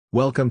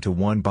Welcome to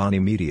One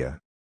Bonnie Media.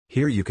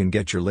 Here you can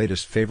get your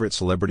latest favorite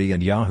celebrity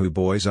and Yahoo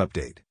Boys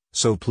update.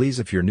 So please,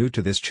 if you're new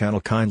to this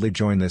channel, kindly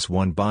join this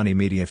One Bonnie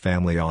Media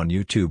family on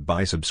YouTube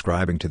by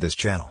subscribing to this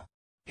channel.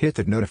 Hit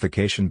that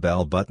notification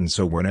bell button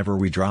so whenever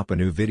we drop a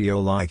new video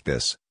like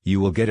this, you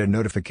will get a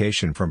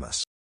notification from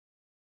us.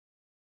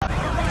 So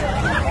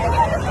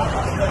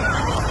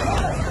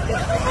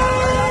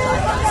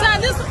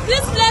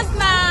this place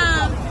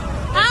now,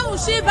 how will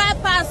she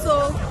bypass?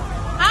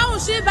 How will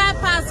she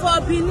bypass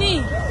for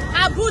Benin,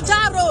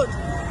 Abuja Road?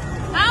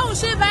 How will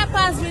she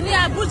bypass Benin,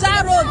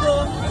 Abuja Road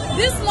though?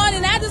 This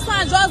morning, this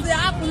one just the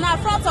happen now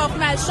front of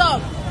my shop.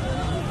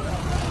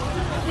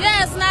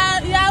 Yes, now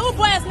Yahoo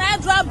boys now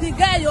drop the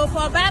girl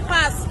for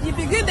bypass. He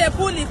begin they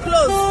pull it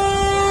close.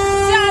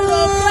 See how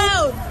no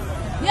crowd.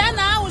 Yeah,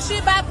 now how will she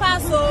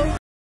bypass?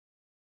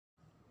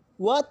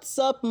 What's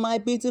up, my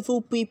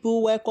beautiful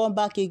people? Welcome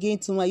back again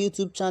to my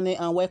YouTube channel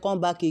and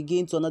welcome back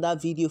again to another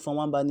video from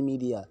One Bonnie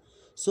Media.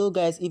 So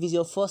guys, if it's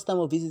your first time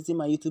of visiting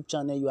my YouTube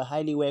channel, you are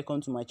highly welcome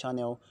to my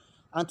channel.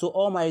 And to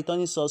all my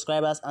returning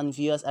subscribers and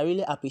viewers, I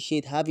really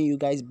appreciate having you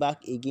guys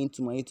back again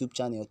to my YouTube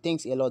channel.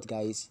 Thanks a lot,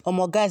 guys.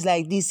 Guys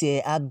like this,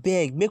 I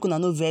beg, make una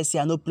no verse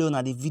I no play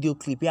on the video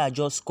clip here I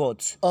just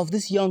cut of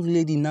this young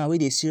lady now where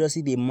they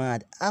seriously they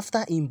mad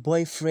after him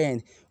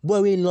boyfriend.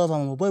 Boy we love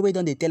am, boy we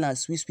don't they tell her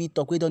sweet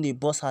talk, we don't they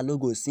boss her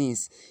logo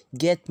since.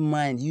 Get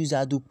mind, use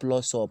her do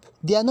Plusup.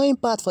 The annoying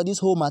part for this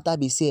whole matter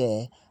be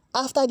say,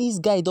 after this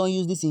guy don't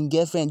use this in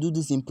girlfriend, do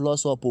this in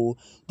Plusup,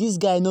 this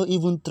guy no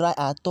even try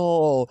at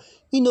all.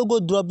 He no go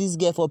drop this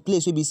girl for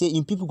place where be say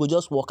in people go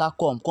just walk her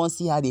come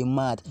see how they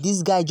mad.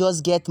 This guy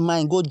just get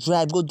mind, go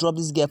drive, go drop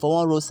this girl for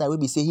one roadside where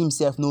be say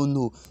himself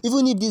no.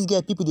 Even if this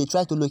girl people they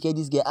try to locate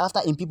this girl after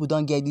in people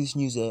don't get this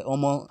news, I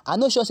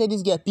no sure say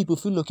this girl people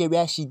feel locate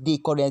where she dey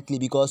currently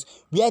because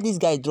where this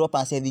guy drop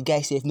and say the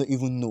guy self no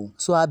even know.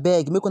 So I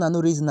beg, make una no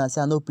reason and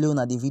say I no play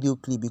on the video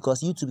clip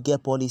because YouTube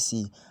get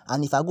policy,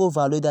 and if I go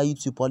violate that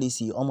YouTube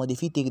policy, they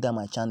fit take down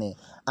my channel.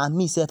 And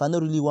me self, I no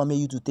really want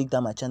you to take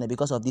down my channel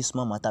because of this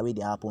small matter where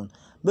they happen.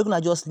 Make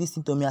una just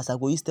listen to me as I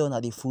go use tell una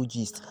the full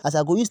gist. As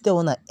I go use tell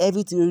una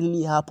everything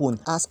really happen.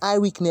 As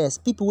eyewitness,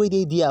 people where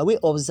they there, we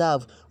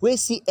observe, we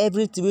see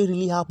everything wey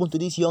really happen to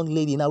this young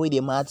lady now where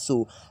they mad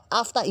so.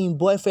 After him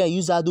boyfriend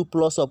use her do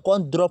Plusup,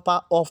 come drop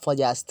her off for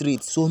their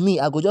street. So me,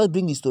 I go just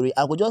bring the story.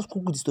 I go just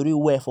cook the story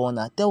well for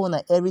una. Tell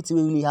una everything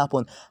wey really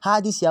happen. How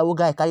this Yahoo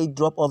guy carry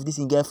drop off this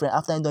in girlfriend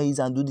after he don't use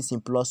and do this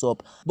in Plusup.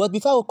 But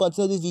before we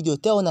continue this video,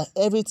 tell una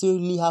everything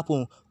really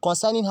happen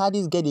concerning how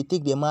this girl they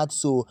take the mad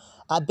so.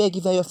 I beg,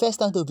 if you're your first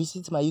time to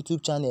visit my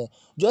YouTube channel,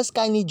 just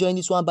kindly join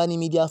this One Bonnie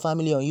Media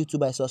family on YouTube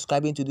by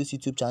subscribing to this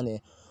YouTube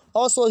channel.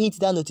 Also hit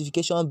that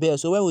notification bell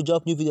so when we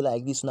drop new video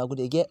like this, we're going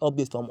to get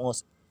updates from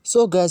us.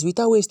 So guys,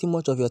 without wasting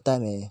much of your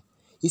time,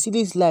 you see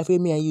this life where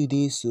me and you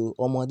dey so,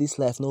 this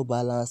life no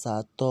balance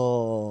at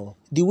all.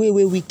 The way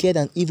wicked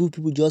and evil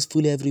people just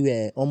full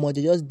everywhere,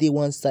 they just dey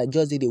one side,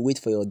 just they wait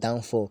for your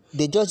downfall.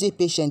 They just dey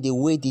patient, they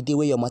wait the day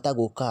where your matter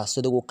go cast,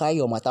 so they go carry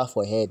your matter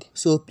for head.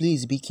 So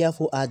please be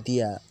careful out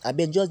there. I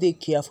bet just dey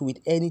careful with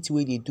anything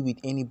way they do with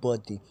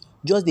anybody.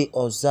 Just they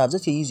observe,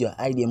 just they use your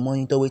eye, they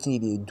monitor what they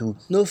do.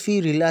 No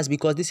feel relax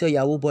because this your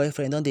Yahoo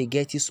boyfriend, don't they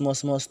get you small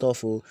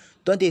stuff,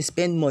 don't they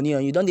spend money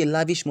on you, don't they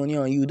lavish money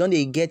on you, don't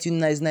they get you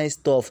nice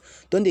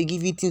stuff, don't they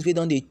give you things where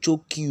don't they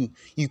choke you.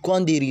 You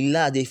can't they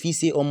relax, they feel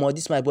say,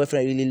 this my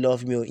boyfriend really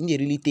love me, he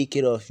really take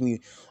care of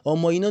me.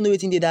 You don't know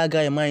what in that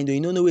guy mind,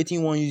 you don't know what he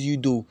want you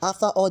do.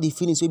 After all the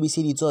feelings we be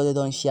say the two they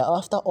don't share,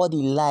 after all the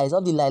lies,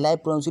 all the lie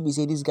problems we be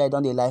say this guy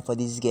don't they lie for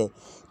this girl.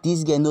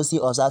 This guy no see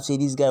observe say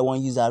this guy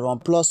won't use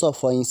around Plusup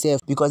for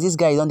himself because this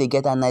guy don't they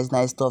get her nice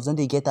stuff, don't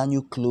they get her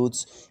new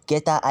clothes,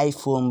 get her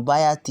iPhone,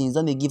 buy her things,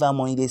 don't they give her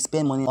money, they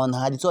spend money on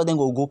her. The two of them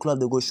go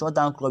club, they go shut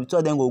down club, the two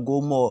of them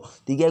go more.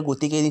 The girl go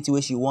take anything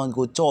where she want,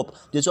 go chop.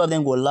 The two of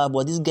them go laugh,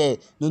 but this guy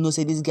no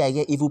say this guy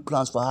get evil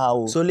plans for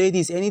her. So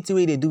ladies, anything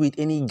way they do with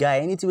any guy,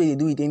 anything way they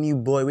do with any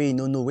boy where you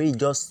don't know, where you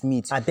just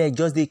meet, I beg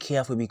just be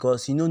careful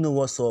because you don't know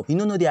what's up. You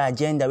don't know the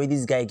agenda where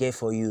this guy get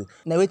for you.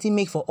 Now waiting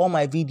make for all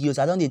my videos,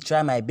 I don't they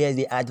try my best,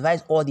 they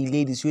advise all the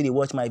ladies where they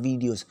watch my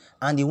videos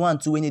and the one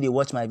too when they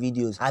watch my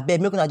videos. I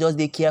beg make una just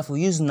be careful,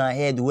 use una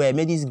head well.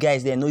 Make these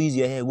guys they no use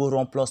your head, go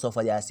run Plusup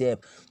for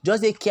themselves.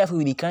 Just be careful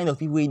with the kind of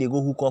people where they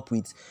go hook up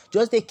with.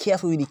 Just be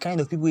careful with the kind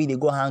of people where they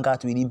go hang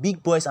out with. The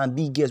big boys and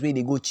big girls where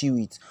they go chill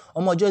with.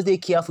 Just be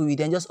careful with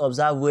them, just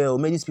observe well.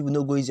 Make these people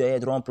no go use your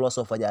head, run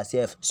Plusup for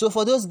themselves. So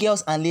for those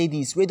girls and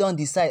ladies we don't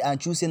decide and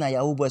choose na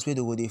Yahoo boys where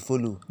they go they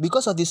follow.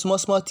 Because of the small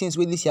things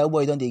where this Yahoo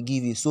boy don't they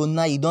give you. So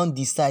now you don't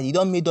decide, you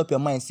don't made up your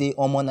mind say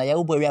na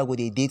Yahoo boy where I go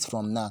they date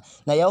from now.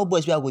 Now Yahoo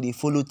boys where I go they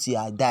follow till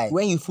I die.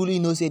 When you fully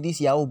know say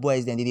this Yahoo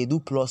boys then they do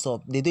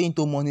Plusup, they do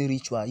into money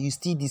ritual, you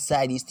still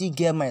decide, you still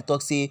get my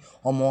talk say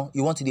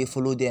you want to they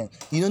follow them.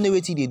 You don't know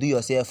what they do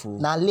yourself.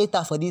 Now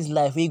later for this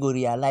life we go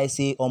realize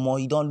say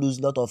you don't lose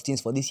a lot of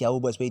things for this Yahoo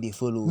boys where they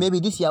follow. Maybe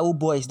this Yahoo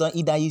boys don't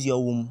either use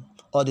your womb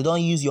or they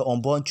don't use your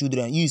unborn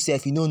children. You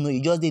sef, you don't know,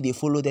 you just dey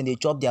follow them, they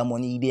chop their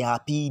money, they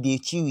happy, they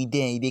chill with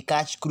them, they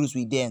catch cruise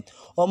with them.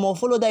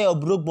 Follow that your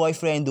broke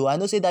boyfriend though. I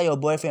know say that your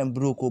boyfriend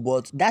broke,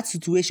 but that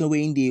situation where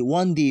in day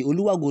one day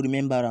Oluwa go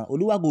remember am.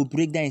 Oluwa go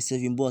break down in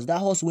 7 boss. That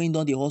hustle wey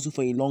don dey hustle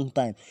for a long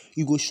time,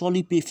 you go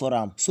surely pay for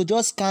am. So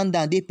just calm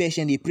down, dey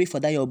patient, dey pray for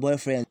that your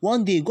boyfriend.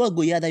 One day God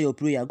go hear that your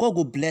prayer, God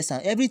go bless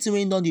am. Everything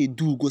wey don dey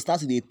do go start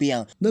to dey pay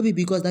am. No be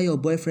because that your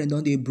boyfriend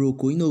don dey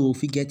broke, you know, go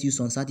fit get you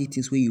some certain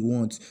things wey you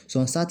want,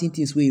 some certain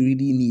things wey you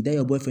really need. That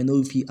your boyfriend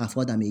no fit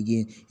afford am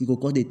again. You go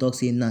call dey talk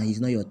say nah,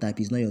 he's not your type,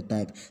 he's not your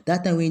type.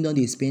 That time wey he don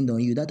dey spend on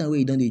you, that time wey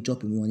he don dey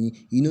chop him money,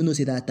 you no know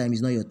say that time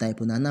is not your type.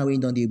 Now when he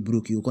don dey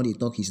broke, you go call dey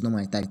talk he's not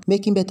my type.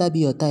 Make him better be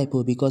your type,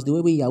 because the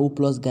way Yahoo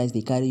Plus guys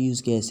they carry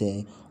use girls,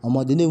 they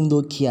don't even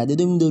know care, they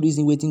don't even know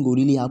reason wetin go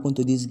really happen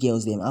to these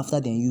girls them after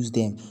they use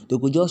them. They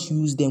go just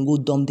use them, go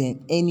dump them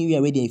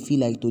anywhere where they feel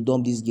like to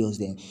dump these girls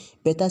them.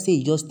 Better say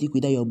you just stick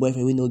with that your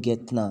boyfriend we no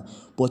get now,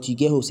 but you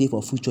get hope say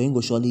for future you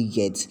go surely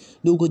get.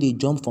 No go they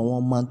jump from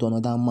one man to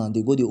another man,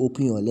 they go they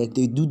open your leg,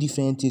 they do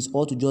different things,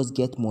 or to just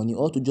get money,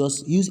 or to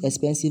just use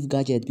expensive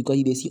gadget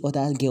because they see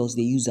other girls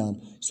they use them.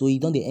 So you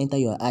don't they enter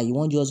your eye, you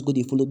won't just go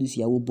they follow this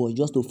Yahoo boy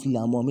just to feel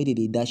am more, maybe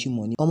they dash you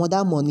money.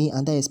 That money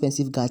and that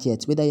expensive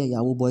gadget, whether your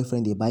Yahoo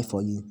boyfriend they buy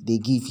for you, they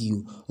give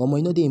you. You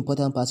know the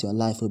important part of your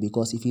life,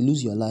 because if you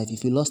lose your life,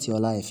 if you lost your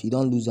life, you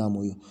don't lose am,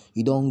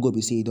 you don't go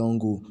be say you don't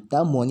go.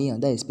 That money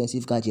and that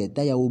expensive gadget,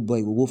 that Yahoo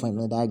boy will go find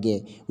another girl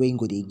where you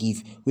go they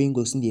give, where you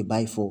go see they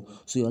buy for.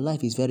 So your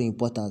life is very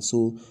important,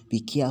 so be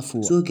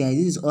careful. So guys,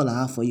 this is all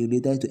I have for you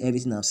related to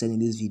everything I've said in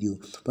this video,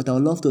 but I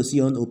would love to see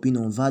your own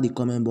opinion via the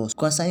comment box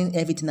concerning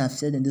everything I've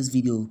said in this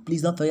video.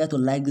 Please don't forget to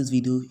like this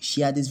video,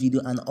 share this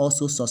video, and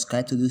also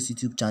subscribe to this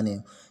YouTube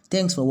channel.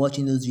 Thanks for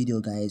watching this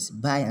video guys.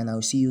 Bye, and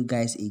I'll see you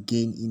guys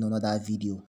again in another video.